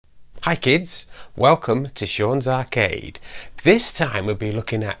Hi kids, welcome to Shaun's Arcade. This time we'll be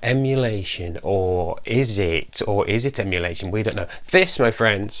looking at emulation, or is it emulation? We don't know. This, my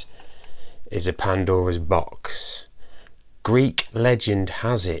friends, is a Pandora's box. Greek legend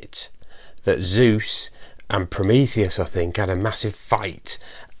has it that Zeus and Prometheus, I think, had a massive fight,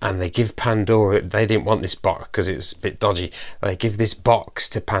 and they give Pandora, they didn't want this box because it's a bit dodgy, they give this box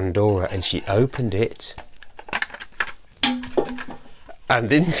to Pandora and she opened it.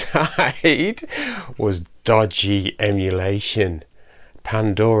 And inside was dodgy emulation.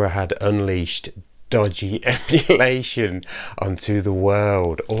 Pandora had unleashed dodgy emulation onto the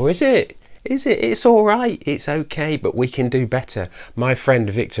world. Or is it? Is it? It's all right. It's okay, but we can do better. My friend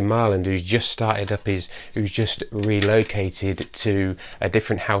Victor Marland, who's just started up who's just relocated to a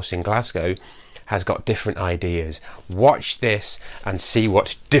different house in Glasgow, has got different ideas. Watch this and see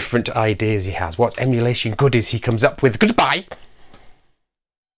what different ideas he has. What emulation goodies he comes up with. Goodbye.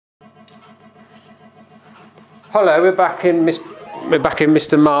 Hello, we're back in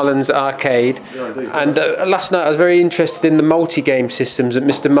Mr. Marland's arcade, and last night I was very interested in the multi-game systems that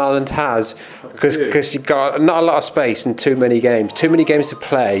Mr. Marland has, because you've got not a lot of space and too many games to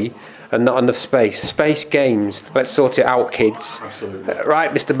play and not enough space. Space games, let's sort it out, kids. Absolutely.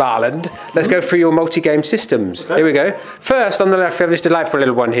 Right, Mr. Marland, let's go through your multi-game systems. Okay. Here we go. First, on the left, we have this delightful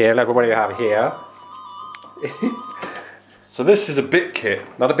little one here, like what do you have here? So this is a bit kit.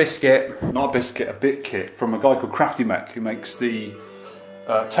 Not a biscuit. Not a biscuit, a bit kit from a guy called Crafty Mech, who makes the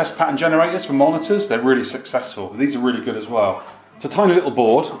test pattern generators for monitors. They're really successful. These are really good as well. It's a tiny little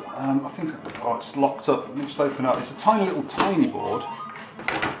board. I think, it's locked up. Let me just open up. It's a tiny board.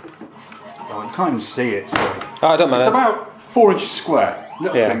 Oh, you can't even see it, sorry. Oh, it don't matter. It's about 4 inches square.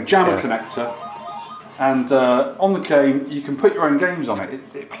 Little thing, JAMMA connector. And on the game, you can put your own games on it.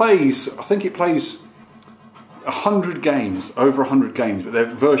 It plays, I think it plays 100 games, over 100 games, but they're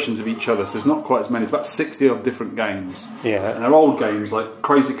versions of each other, so there's not quite as many. It's about 60 odd different games. Yeah. And they're old games like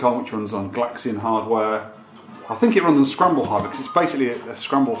Crazy Kong, which runs on Galaxian hardware. I think it runs on SCRAMBLE hardware because it's basically a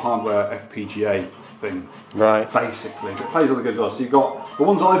SCRAMBLE hardware FPGA thing. Right. Basically. But it plays all the good as well. So you've got the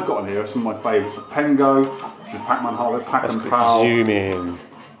ones I've got on here are some of my favourites. Like Pengo, which is Pac-Man hardware, Pac-and-Pal. Zoom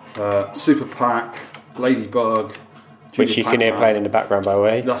in. Super Pac, Ladybug. Which you can hear playing in the background, by the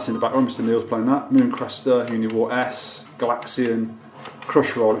way. That's in the background. Mr. Neil's playing that. Mooncrester, Univore S, Galaxian,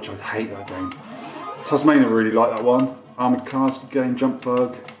 Crush Roll, which I hate that game. Tasmania really like that one. Armoured Cars game, Jump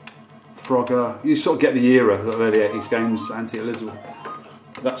Bug, Frogger. You sort of get the era of early 80s games, Anti-Elizabeth,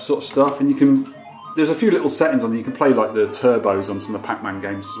 that sort of stuff. And you can, there's a few little settings on there. You can play like the turbos on some of the Pac-Man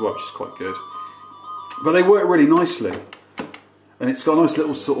games as well, which is quite good. But they work really nicely, and it's got a nice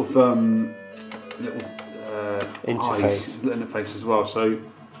little sort of little interface as well. So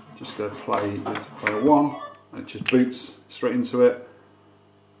just go play with player 1 and it just boots straight into it.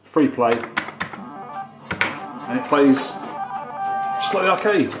 Free play, and it plays just like the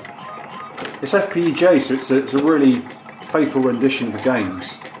arcade. It's FPGA, so it's a really faithful rendition of the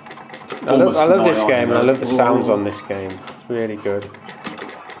games. I love this game, and I love the sounds on this game. It's really good.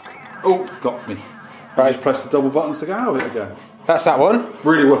 Oh, got me. Right. Just press the double buttons to go out of it again. That's that one.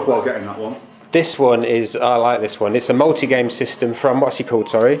 Really worthwhile getting that one. This one is, I like this one. It's a multi-game system from, what's he called,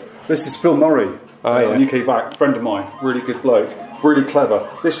 sorry? This is Phil Murray, UK VAC, friend of mine, really good bloke, really clever.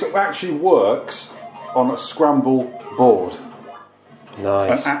 This actually works on a SCRAMBLE board.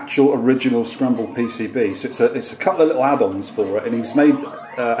 Nice. An actual original SCRAMBLE PCB. So it's a couple of little add-ons for it, and he's made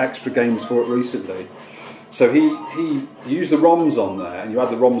extra games for it recently. So he used the ROMs on there, and you add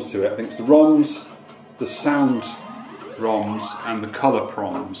the ROMs to it. I think it's the ROMs, the sound ROMs and the colour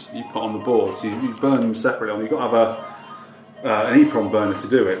proms you put on the board, so you burn them separately. You've got to have an EEPROM burner to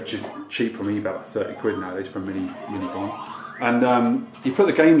do it, which is cheap from eBay, about 30 quid nowadays for a mini bomb. And you put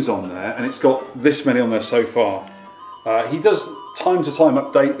the games on there, and it's got this many on there so far. He does time to time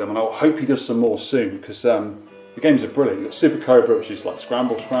update them, and I hope he does some more soon, because the games are brilliant. You've got Super Cobra, which is like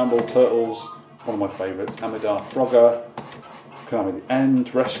Scramble, Turtles, one of my favourites, Amadar, Frogger, Konami the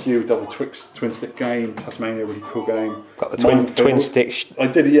End, Rescue, double twin stick game, Tasmania, really cool game. Got the twin stick. I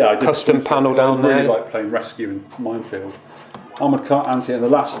did custom panel down there. I really like playing Rescue and Minefield. Armoured Car Anti, and the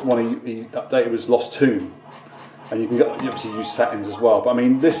last one he updated was Lost Tomb. And you can obviously use settings as well. But I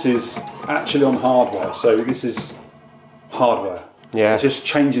mean, this is actually on hardware, so this is hardware. Yeah. It's just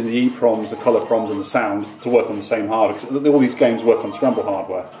changing the EEPROMs, the colour proms, and the sound to work on the same hardware. Because all these games work on SCRAMBLE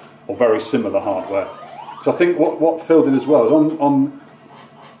hardware or very similar hardware. So I think what Phil did as well is on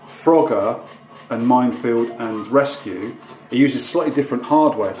Frogger and Minefield and Rescue, he uses slightly different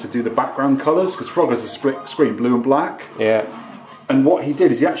hardware to do the background colours, because Frogger's a split screen, blue and black. Yeah. And what he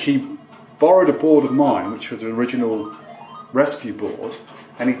did is he actually borrowed a board of mine, which was an original Rescue board,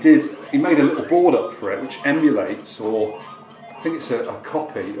 and he made a little board up for it which emulates, or I think it's a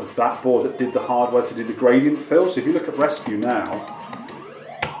copy of that board that did the hardware to do the gradient fill. So if you look at Rescue now,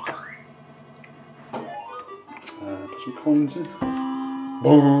 put some coins in.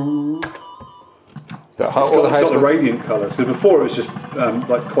 Boom. It's got the radiant colours, because before it was just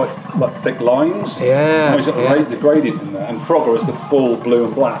quite thick lines. Yeah. Now he's got the gradient in there, and Frogger is the full blue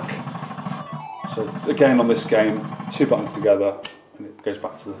and black. So again on this game, 2 buttons together, and it goes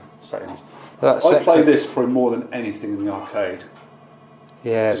back to the settings. I play this probably more than anything in the arcade.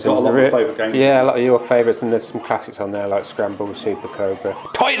 Yeah, it's got a lot of favourite games. Yeah, a lot of your favourites, and there's some classics on there like Scramble, Super Cobra.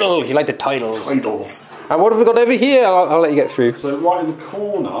 Titles! You like the titles? Titles. And what have we got over here? I'll let you get through. So right in the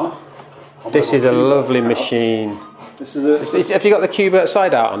corner. This is a lovely machine. This is have you got the Q-Bert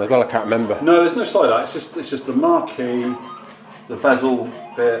side out on as well? I can't remember. No, there's no side out. It's just the marquee, the bezel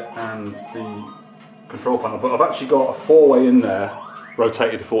bit, and the control panel. But I've actually got a 4-way in there,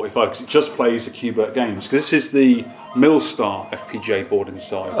 rotated to 45, because it just plays the Q-Bert games. Because this is the Mylstar FPGA board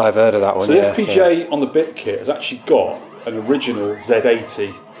inside. I've heard of that one. So the FPGA on the bit kit has actually got an original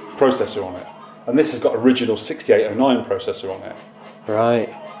Z80 processor on it, and this has got original 6809 processor on it.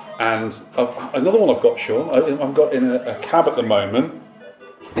 Right. And another one I've got, Shaun, I've got in a cab at the moment,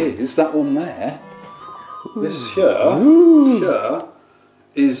 is that one there. This here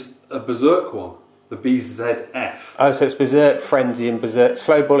is a Berzerk one, the BZF. Oh, so it's Berzerk, Frenzy, and Berzerk.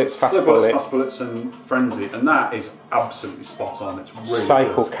 Slow bullets, fast bullets. Fast bullets and Frenzy, and that is absolutely spot on. It's really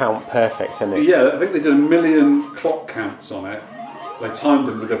cycle good. count perfect, isn't it? Yeah, I think they did 1 million clock counts on it. They timed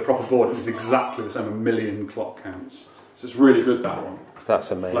them with a proper board. It was exactly the same, 1 million clock counts. So it's really good, that one.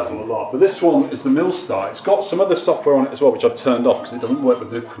 That's amazing. That's a lot. But this one is the Mylstar. It's got some other software on it as well, which I've turned off because it doesn't work with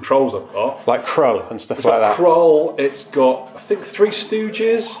the controls I've got. Like Krull and stuff It's like got that. Krull. It's got, I think, 3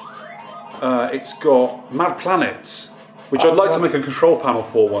 Stooges. It's got Mad Planets, which I'd like to make a control panel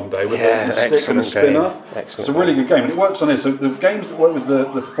for one day with a stick and a spinner. It's a really good game, and it works on here. So the games that work with the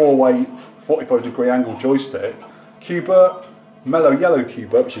 4-way 45-degree angle joystick, Q-Bert, Mellow Yellow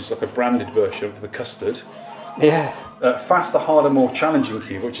Q-Bert, which is like a branded version of the custard. Yeah. Faster, harder, more challenging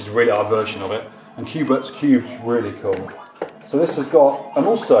Cube, which is really our version of it, and Q-Bert's Cube's really cool. So this has got, and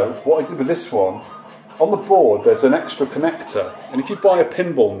also what I did with this one, on the board there's an extra connector, and if you buy a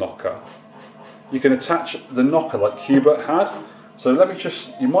pinball knocker, you can attach the knocker like Q-Bert had. So let me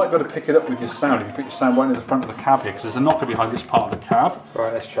just, you might be able to pick it up with your sound if you put your sound right in the front of the cab here, because there's a knocker behind this part of the cab.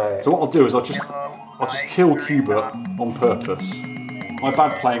 Right, let's try it. So what I'll do is I'll just kill Q-Bert on purpose. My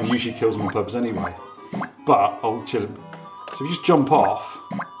bad playing usually kills him on purpose anyway, but I'll chill him. So if you just jump off.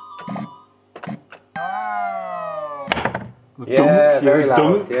 Yeah, very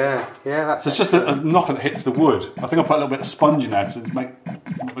loud. Yeah, that's. So it's just a knocker that hits the wood. I think I put a little bit of sponge in there to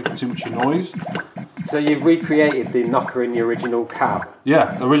make too much noise. So you've recreated the knocker in the original cab?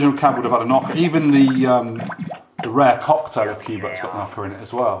 Yeah, the original cab would have had a knocker. Even the rare cocktail Q-Bert's got a knocker in it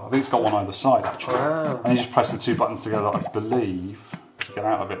as well. I think it's got one either side actually. Wow. And you just press the 2 buttons together, I believe, to get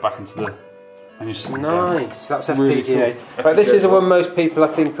out of it back into the. And you just nice. That's FPGA. Really cool. But this is the one most people I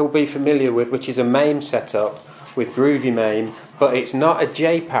think will be familiar with, which is a MAME setup with GroovyMame, but it's not a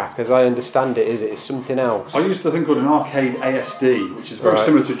JPAC as I understand it, is it? It's something else. I used a thing called an arcade ASD, which is very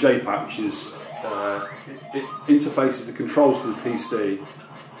similar to a JPAC, which is it interfaces the controls to the PC.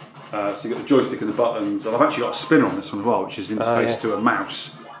 So you've got the joystick and the buttons, and I've actually got a spinner on this one as well, which is interfaced to a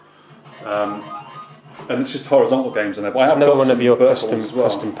mouse. And it's just horizontal games on there. But I have another one got of your well.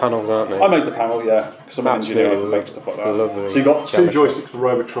 custom panels, aren't they? I made the panel, yeah, because I'm an engineer who makes stuff like that. Lovely. So you've got 2 joysticks for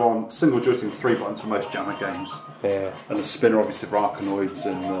Robotron, single joystick with 3 buttons for most JAMMA games. Yeah. And a spinner obviously for Arkanoids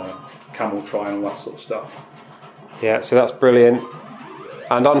and Camel Try and all that sort of stuff. Yeah, so that's brilliant.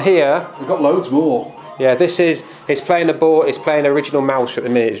 And on here, we've got loads more. Yeah, it's playing a board, it's playing original mouse at the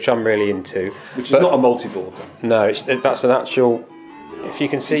minute, which I'm really into. Which is not a multi-board then? No, that's an actual, if you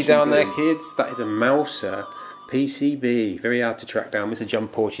can see PCB down there, kids, that is a MiSTar PCB. Very hard to track down. Mr. John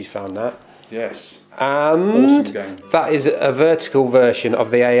Porches found that. Yes. And awesome game. That is a vertical version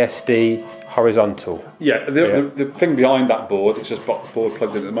of the ASD horizontal. Yeah, the thing behind that board, it's just got the board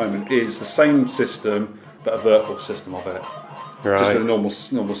plugged in at the moment, is the same system, but a vertical system of it. Right. Just with a normal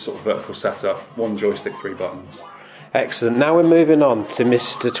sort of vertical setup. 1 joystick, 3 buttons. Excellent. Now we're moving on to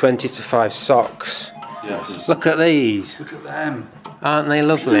MiSTer 20-5 socks. Yes. Look at these. Look at them. Aren't they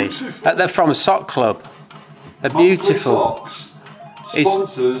lovely? They're from Sock Club. They're beautiful. Socks.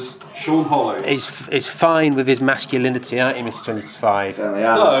 Sponsors Shaun Holly. He's fine with his masculinity, aren't you, Mr. 20-5?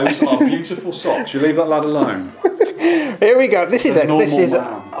 Those are beautiful socks. You leave that lad alone. Here we go. This is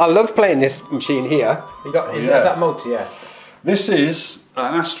I love playing this machine here. Is that multi? Yeah. This is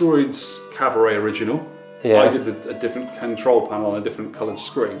an Asteroids Cabaret original. I did a different control panel on a different coloured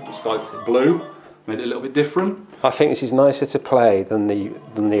screen. It's like blue, made it a little bit different. I think this is nicer to play than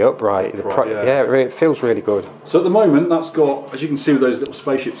the upright. It feels really good. So at the moment, that's got, as you can see with those little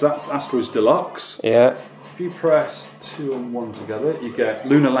spaceships, that's Asteroids Deluxe. Yeah. If you press 2 and 1 together, you get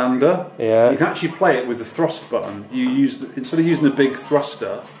Lunar Lander. Yeah. You can actually play it with the thrust button. You use instead of using a big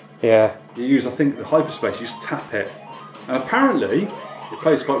thruster. Yeah. You use, I think, the hyperspace. You just tap it, and apparently it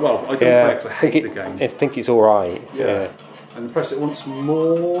plays quite well. But I don't play it because I hate the game. I think it's all right. Yeah. And press it once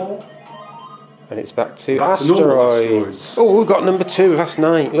more. And it's back to Asteroids. Oh, we got number 2 last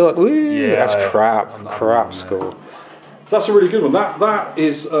night. Look, woo, that's crap score. So that's a really good one. That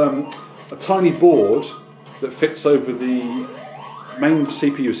is a tiny board that fits over the main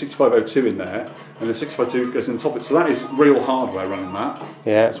CPU 6502 in there, and the 6502 goes on top of it. So that is real hardware running that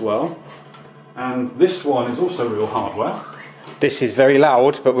as well. And this one is also real hardware. This is very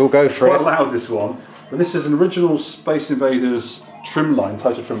loud, but we'll go for it. Quite loud, this one. But this is an original Space Invaders trim line,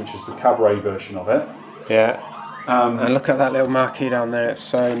 title trim, which is the cabaret version of it. Yeah. And look at that little marquee down there. It's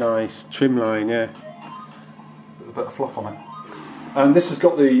so nice. Trim line, yeah. A bit of fluff on it. And this has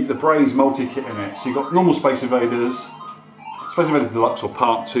got the Braze multi-kit in it. So you've got normal Space Invaders, Space Invaders Deluxe, or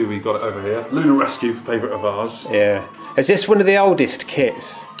Part 2, we've got it over here. Lunar Rescue, favourite of ours. Yeah. Is this one of the oldest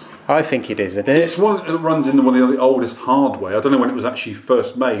kits? I think it is, isn't it? It's one that runs in one of the oldest hardware. I don't know when it was actually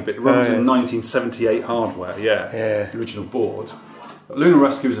first made, but it runs in 1978 hardware, the original board. But Lunar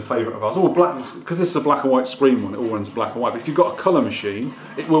Rescue is a favourite of ours. All black, because this is a black and white screen one, it all runs black and white. But if you've got a colour machine,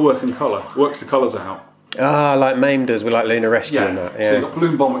 it will work in colour. It works the colours out. Ah, like MAME does with like Lunar Rescue and that. Yeah. So you've got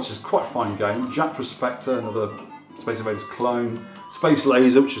Balloon Bomb, which is quite a fine game. Jack Prospector, another Space Invaders clone. Space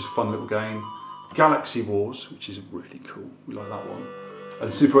Laser, which is a fun little game. Galaxy Wars, which is really cool. We like that one.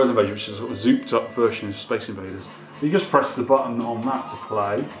 And Super Earth Invasion, which is a sort of zooped up version of Space Invaders. You just press the button on that to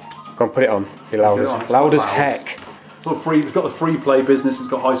play. Go on, put it on. Be loud as heck. It's got the free play business. It's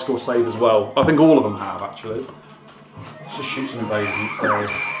got high score save as well. I think all of them have actually. Let's just shoot some invaders in the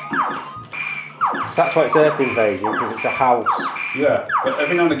face. So that's why it's Earth Invasion, because it's a house. Yeah, but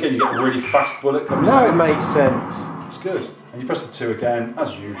every now and again you get a really fast bullet comes out. No, it makes sense. It's good. And you press the 2 again,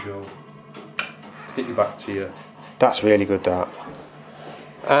 as usual. Get you back to you. That's really good, that.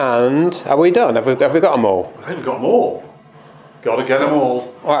 And are we done? Have we got them all? I think we've got them all. Got to get them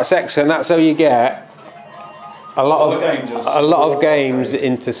all. Well, that's excellent. That's how you get a lot of games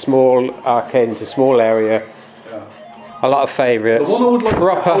into small arcade, into small area. Yeah. A lot of favourites.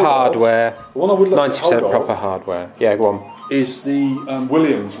 Proper hardware. The one I would like 90% proper hardware. Yeah, go on. Is the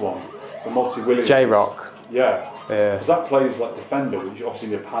Williams one, the multi-Williams. JROK. Yeah. Because that plays like Defender, which you obviously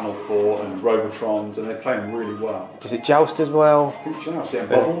need a panel for, and Robotrons, and they play them really well. Does it Joust as well? I think Joust, yeah.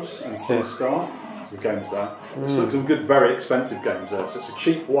 Bubbles and MySTar. Some games there. Some good, very expensive games there. So it's a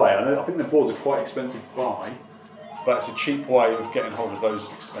cheap way. I think the boards are quite expensive to buy, but it's a cheap way of getting hold of those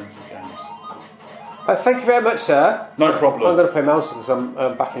expensive games. Thank you very much, sir. No problem. I'm going to play Mylstar because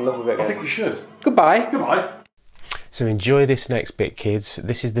I'm back in love with it again. I think you should. Goodbye. Goodbye. So enjoy this next bit, kids.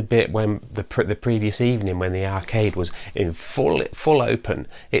 This is the bit when the previous evening when the arcade was in full open.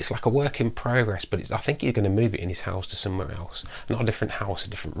 It's like a work in progress, but I think he's going to move it in his house to somewhere else. Not a different house, a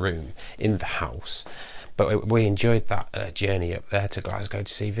different room in the house. But we enjoyed that journey up there to Glasgow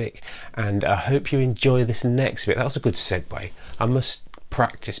to see Vic, and I hope you enjoy this next bit. That was a good segue. I must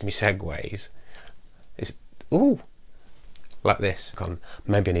practice my segues. Like this.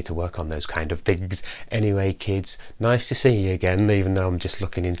 Maybe I need to work on those kind of things. Anyway, kids, nice to see you again, even though I'm just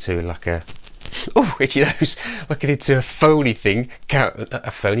looking into like a itchy nose, looking into a phony thing,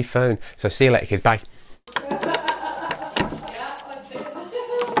 a phony phone. So see you later, kids. Bye.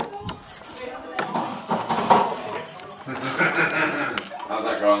 How's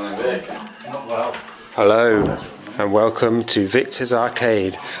that going then, Vic? Not well. Hello and welcome to Victor's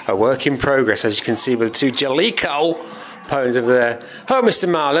Arcade, a work in progress, as you can see with the 2 Jellico ponies over there. Hello, Mr.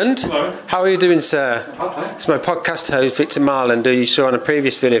 Marland. Hello. How are you doing, sir? Okay. It's my podcast host, Victor Marland, who you saw on a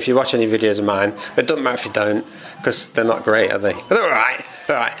previous video if you watch any videos of mine, but it doesn't matter if you don't, because they're not great, are they? But they're alright.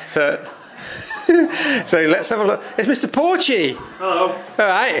 So let's have a look. It's Mr. Porchy. Hello.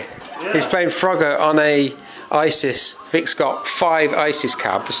 Alright. Yeah. He's playing Frogger on a ISIS. Vic's got 5 ISIS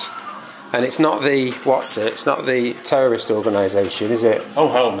cabs. And it's not the, it's not the terrorist organisation, is it? Oh,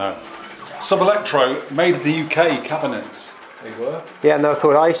 hell no. Sub-Electro made of the UK cabinets. They were. Yeah, and they were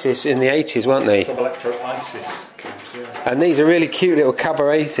called ISIS in the 80s, weren't they? Sub-Electro ISIS cabs, yeah. And these are really cute little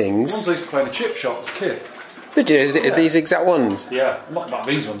cabaret things. The ones I used to play in the chip shop as a kid. Did you? Yeah. These exact ones? Yeah, not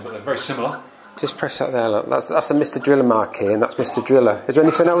these ones, but they're very similar. Just press that there, look. That's a Mr. Driller marquee, and that's Mr. Driller. Is there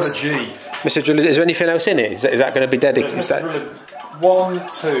anything else? A G. Mr. Driller, is there anything else in it? Is that going to be dedicated? 1,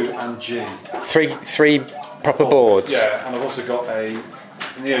 2 and G. Three proper boards. Yeah, and I've also got a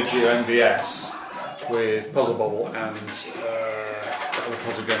Neo Geo MVS with Puzzle Bobble and other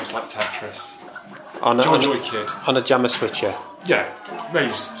puzzle games like Tetris. On a Joy Kid. On a jammer switcher. Yeah, maybe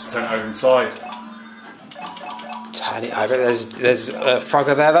just turn it over inside. Tiny. I bet there's a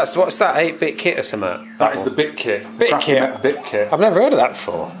Frogger there. What's that? 8-bit kit or something? That is the Bit Kit. Crafty Mech Bit Kit. I've never heard of that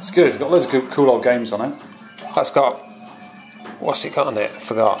before. It's good. It's got loads of cool old games on it. That's got. What's it got on it? I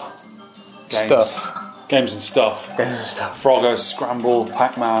forgot. Games. Stuff. Games and stuff. Games and stuff. Frogger, Scramble,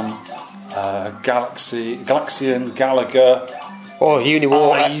 Pac-Man, Galaxian, Gallagher. Oh,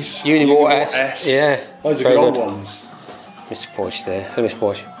 Uniwar S. Yeah. Loads of good old ones. Mr. Porsche there. Hello, Mr.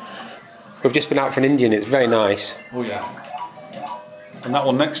 Porsche. We've just been out for an Indian. It's very nice. Oh yeah. And that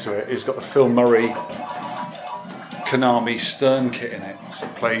one next to it has got the Phil Murray Konami-Stern kit in it. So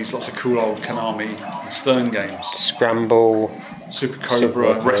it plays lots of cool old Konami and Stern games. Scramble. Super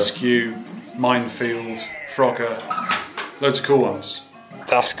Cobra, Rescue, Minefield, Frogger. Loads of cool ones.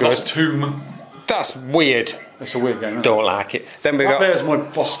 That's good. That's Tomb. That's weird. It's a weird game, isn't it? Don't like it. Then we got. There's my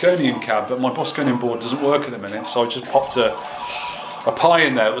Bosconian cab, but my Bosconian board doesn't work at the minute, so I just popped a Pi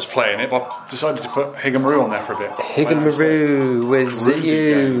in there that was playing it, but I decided to put Higamaroo on there for a bit. Higamaroo, where's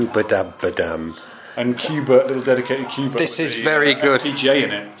you? Badum. And Qbert, little dedicated Qbert. This is very good. FPGA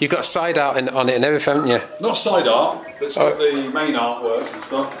in it. You've got side art on it and everything, haven't you? Not side art, but it's got the main artwork and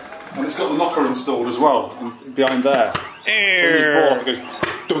stuff. And it's got the knocker installed as well, behind there. So when you fall off, it goes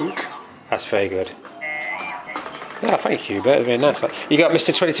dunk. That's very good. Oh, thank you, Bert. Very nice. You got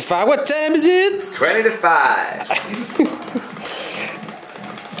Mr. 20 to 5. What time is it? 20 to 5.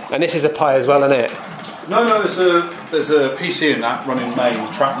 And this is a Pi as well, isn't it? No, there's a PC in that running main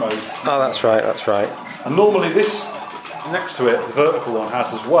track mode. Oh, that's right, that's right. And normally this next to it, the vertical one,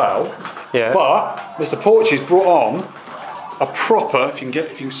 has as well. Yeah. But Mr. Porchy's brought on a proper, if you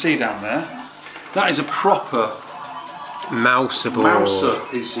can see down there, that is a proper Mylstar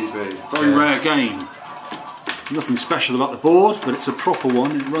PCB. Very rare game. Nothing special about the board, but it's a proper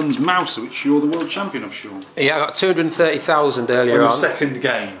one. It runs Mylstar, which you're the world champion of, Shaun. Yeah, I got 230,000 earlier on. on. The second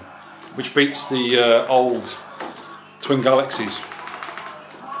game, which beats the old Twin Galaxies.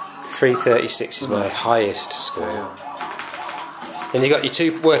 336 is my highest score. Yeah. And you got your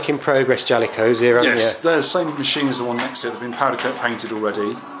 2 work in progress Jellicos here, haven't you? Yes, they're the same machine as the one next to it. They've been powder coat painted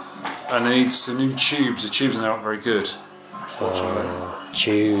already, and they need some new tubes. The tubes in there aren't very good.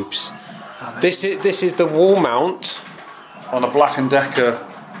 Tubes. This is the wall mount on a Black & Decker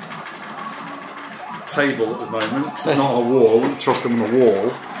table at the moment. It's not on a wall. I wouldn't trust them on a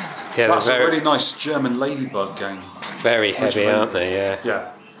wall. Yeah, that's a really nice German ladybug game. Very heavy, aren't they? Yeah.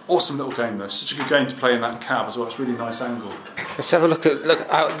 Yeah. Awesome little game though. Such a good game to play in that cab as well. It's a really nice angle. Let's have a look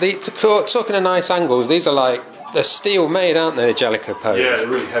at talking of nice angles. These are like they're steel made, aren't they? The Jellico pose. Yeah, they're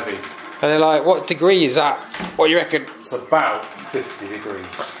really heavy. And they're like, what degree is that? What do you reckon? It's about 50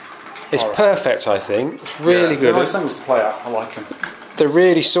 degrees. It's perfect, I think. It's really good. Nice angles to play at. I like them. They're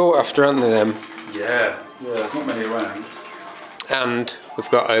really sought after, aren't they? Them. Yeah. There's not many around. And we've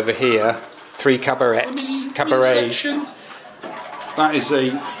got over here 3 cabarets. That is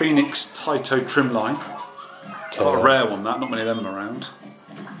a Phoenix Taito trim line. A rare one. Not many of them around.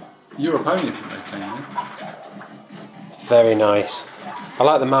 Europe only, I think they came in. Very nice. I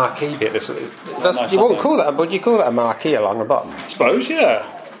like the marquee bit. You won't call that, but you call that a marquee along the bottom. I suppose,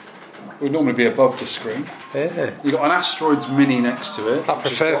 yeah. It would normally be above the screen. Yeah. You've got an Asteroids Mini next to it. I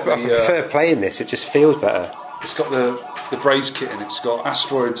prefer playing this. It just feels better. It's got the Braze kit in it. It's got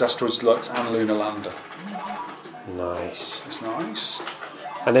Asteroids, Asteroids Deluxe, and Lunar Lander. Nice. It's nice.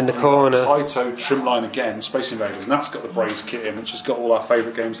 And in the corner, Taito trim line again, Space Invaders, and that's got the Braze kit in, which has got all our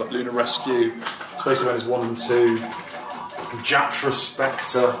favourite games like Lunar Rescue, Space Invaders 1 and 2, Jatra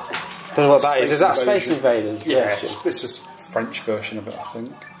Spectre. Don't know what that is. Is that Space Invaders? Yeah, it's a French version of it, I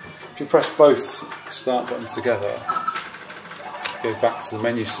think. If you press both start buttons together, go back to the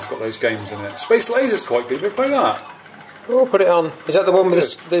menu, so it's got those games in it. Space Laser's quite good. Have you play that? Oh, put it on. Is that the one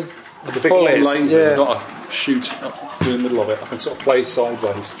with the big long laser? Yeah. You've got to shoot up through the middle of it. I can sort of play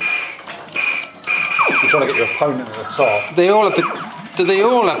sideways. You're trying to get your opponent at the top. Do they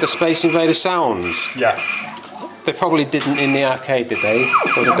all have the Space Invader sounds? Yeah. They probably didn't in the arcade, did they?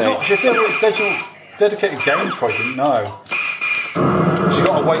 Or did they? Not sure. If they were dedicated games, probably didn't know. Because you've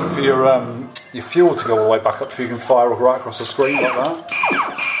got to wait for your fuel to go all the way back up before you can fire right across the screen like that.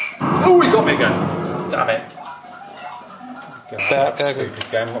 Oh, he got me again! Damn it. That's a stupid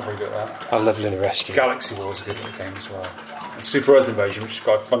game, I'm not very good at that. I love Lunar Rescue. Galaxy War is a good little game as well. And Super Earth Invasion, which is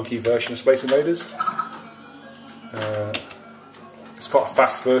quite a funky version of Space Invaders. It's quite a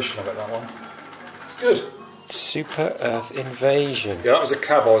fast version of it, that one. It's good. Super Earth Invasion. Yeah, that was a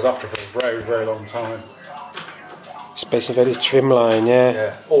cab I was after for a very, very long time. Space Invaders Trimline, yeah.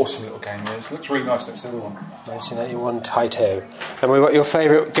 Yeah, awesome little game this. Looks really nice next to the other one. 1981 Taito. And we've got your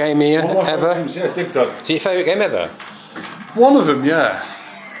favourite game here ever? Games, yeah, Dig Dug. Is it your favourite game ever? One of them, yeah.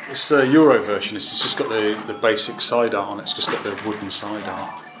 It's the Euro version. It's just got the basic side art on it. It's just got the wooden side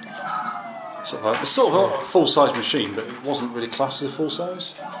art. It's sort of a full-size machine, but it wasn't really classed as a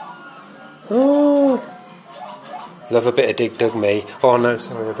full-size. Oh. Love a bit of Dig Dug me. Oh no,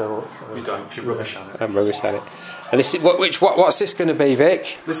 sorry, I don't. Sorry. You don't, you're rubbish at it. I'm rubbish at it. And this is, what's this going to be,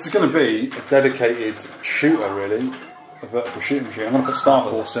 Vic? This is going to be a dedicated shooter, really. A vertical shooting machine. I'm going to put Star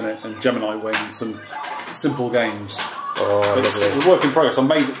Force in it and Gemini Wing and some simple games. Oh, but it's a work in progress. I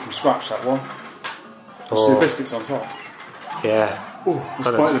made it from scratch, that one. You see the biscuits on top? Yeah. Oh, let's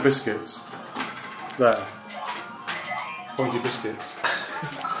point at the biscuits. There. Pointy biscuits.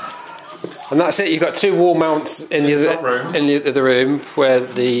 And that's it. You've got two wall mounts in the other room where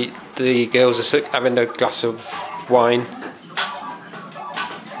the girls are having a glass of wine.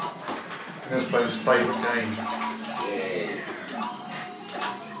 Let's play his favourite game.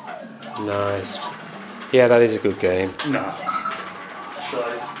 Nice. Yeah, that is a good game. No.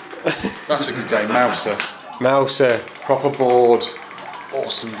 That's a good game. Mylstar. Proper board.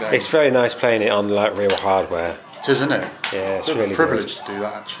 Awesome game. It's very nice playing it on like real hardware. It is, isn't it? Yeah, it's a really privilege good. to do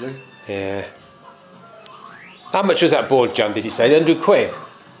that, actually. Yeah. How much was that board, John, did you say? 100 quid?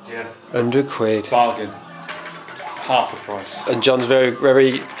 Yeah. 100 quid. Bargain. Half the price. And John's very,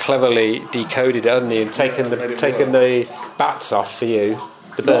 very cleverly decoded it, hasn't he? And taken the bats off for you.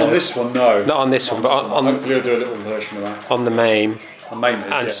 The Not on this one, no. Not on this one, but on hopefully I'll do a little version of that. On the MAME. On MAME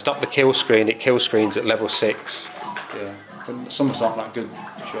is, and stop the kill screen. It kill screens at level 6. Yeah. But some aren't that good.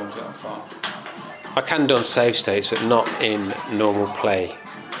 Shaun's getting far. I can do on save states, but not in normal play.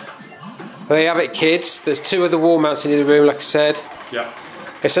 There you have it, kids. There's two other wall mounts in the room, like I said. Yeah.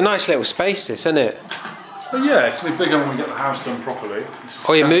 It's a nice little space, this, isn't it? Well, yeah, it's going to be bigger when we get the house done properly.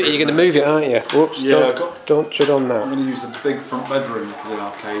 Oh, you're going to move it, aren't you? Whoops, yeah, don't tread on that. I'm going to use the big front bedroom for the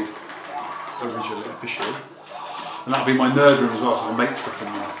arcade, officially. And that'll be my nerd room as well, so I'll make stuff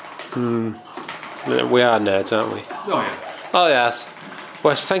in there. We are nerds, aren't we? Oh, yeah. Oh, yes.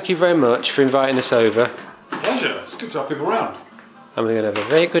 Wes, thank you very much for inviting us over. Pleasure. It's good to have people around. And we're going to have a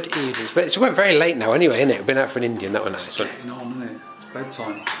very good evening. But it's went very late now anyway, isn't it? We've been out for an Indian, that one nice. It's getting on, isn't it? It's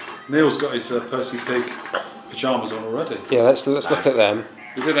bedtime. Neil's got his Percy Pig pyjamas on already. Yeah, let's look at them.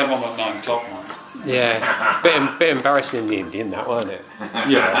 We did have one at 9 o'clock, man. Yeah, bit embarrassing in the Indian, that, wasn't it?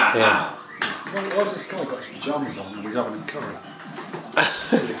 Yeah. Why's this guy got his pyjamas on and he's having a curry?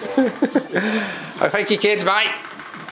 Oh, thank you, kids. Bye.